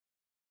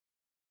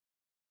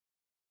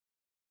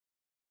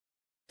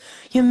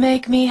You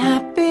make me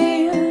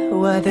happy,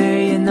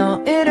 whether you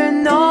know it or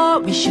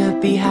not. We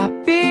should be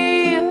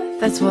happy,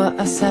 that's what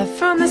I said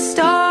from the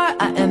start.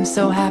 I am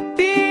so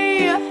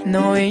happy,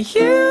 knowing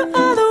you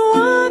are the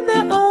one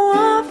that I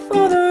want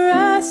for the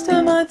rest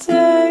of my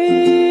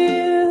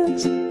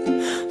days.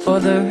 For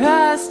the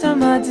rest of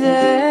my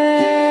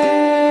days,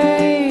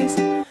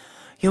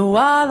 you're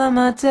all of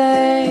my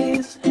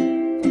days.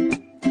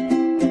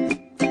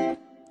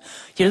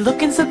 You're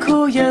looking so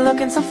cool, you're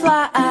looking so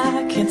fly.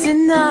 I can't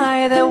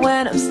deny that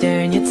when I'm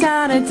staring you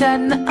down and dead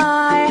in the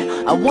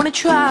eye. I wanna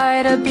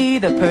try to be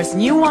the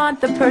person you want,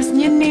 the person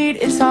you need.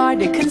 It's hard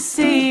to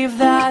conceive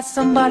that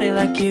somebody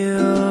like you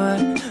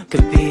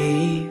could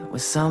be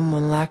with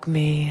someone like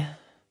me.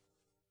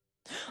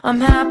 I'm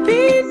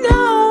happy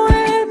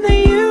knowing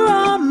that you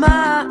are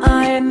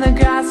mine. The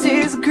grass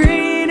is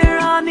greener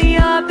on the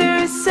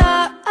other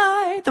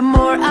side. The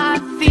more I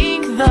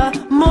think, the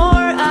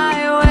more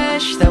I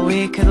wish that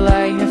we could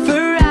lay here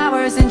for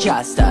hours and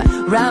just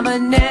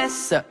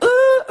reminisce.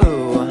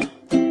 Ooh,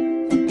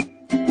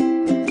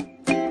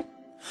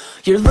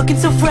 you're looking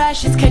so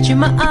fresh, it's catching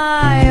my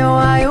eye.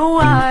 Why, oh,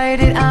 why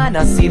did I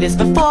not see this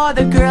before?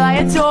 The girl I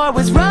adore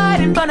was right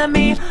in front of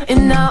me.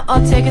 And now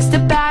I'll take a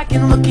step back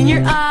and look in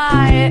your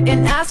eye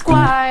and ask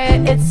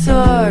why it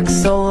took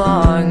so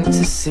long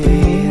to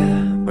see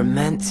we're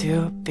meant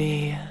to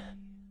be.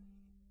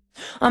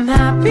 I'm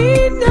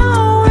happy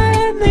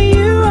knowing that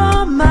you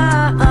are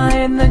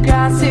mine. The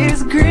grass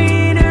is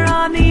greener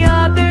on the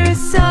other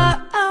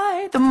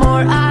side. The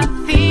more I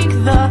think,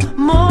 the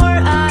more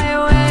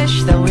I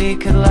wish that we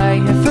could lay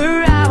here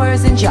for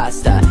hours and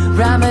just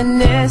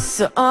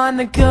reminisce on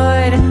the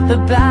good, the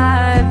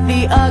bad,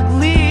 the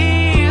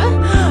ugly,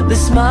 the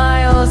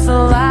smiles, the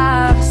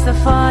laughs, the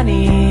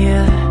funny,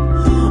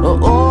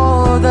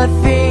 all the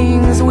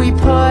things we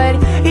put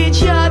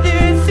each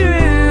other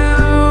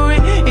through.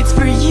 It's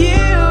for you,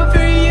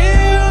 for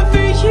you,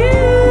 for you.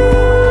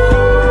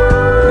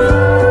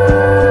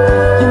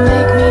 You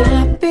make me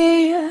happy,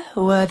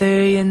 whether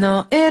you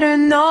know it or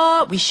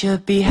not. We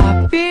should be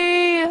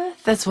happy,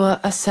 that's what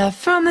I said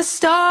from the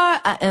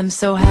start. I am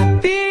so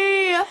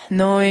happy,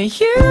 knowing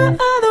you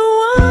are the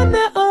one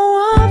that I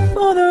want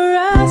for the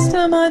rest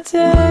of my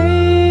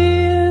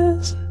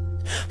days.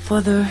 For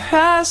the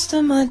rest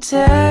of my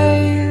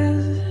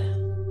days,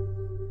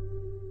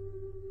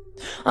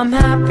 I'm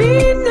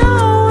happy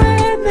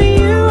knowing that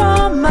you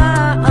are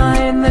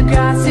mine. The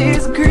grass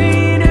is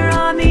greener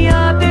on the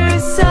other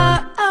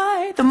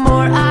side. The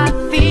more I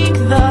think,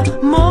 the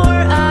more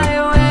I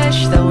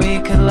wish that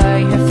we could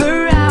lay here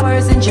for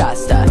hours and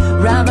just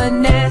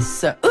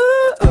reminisce.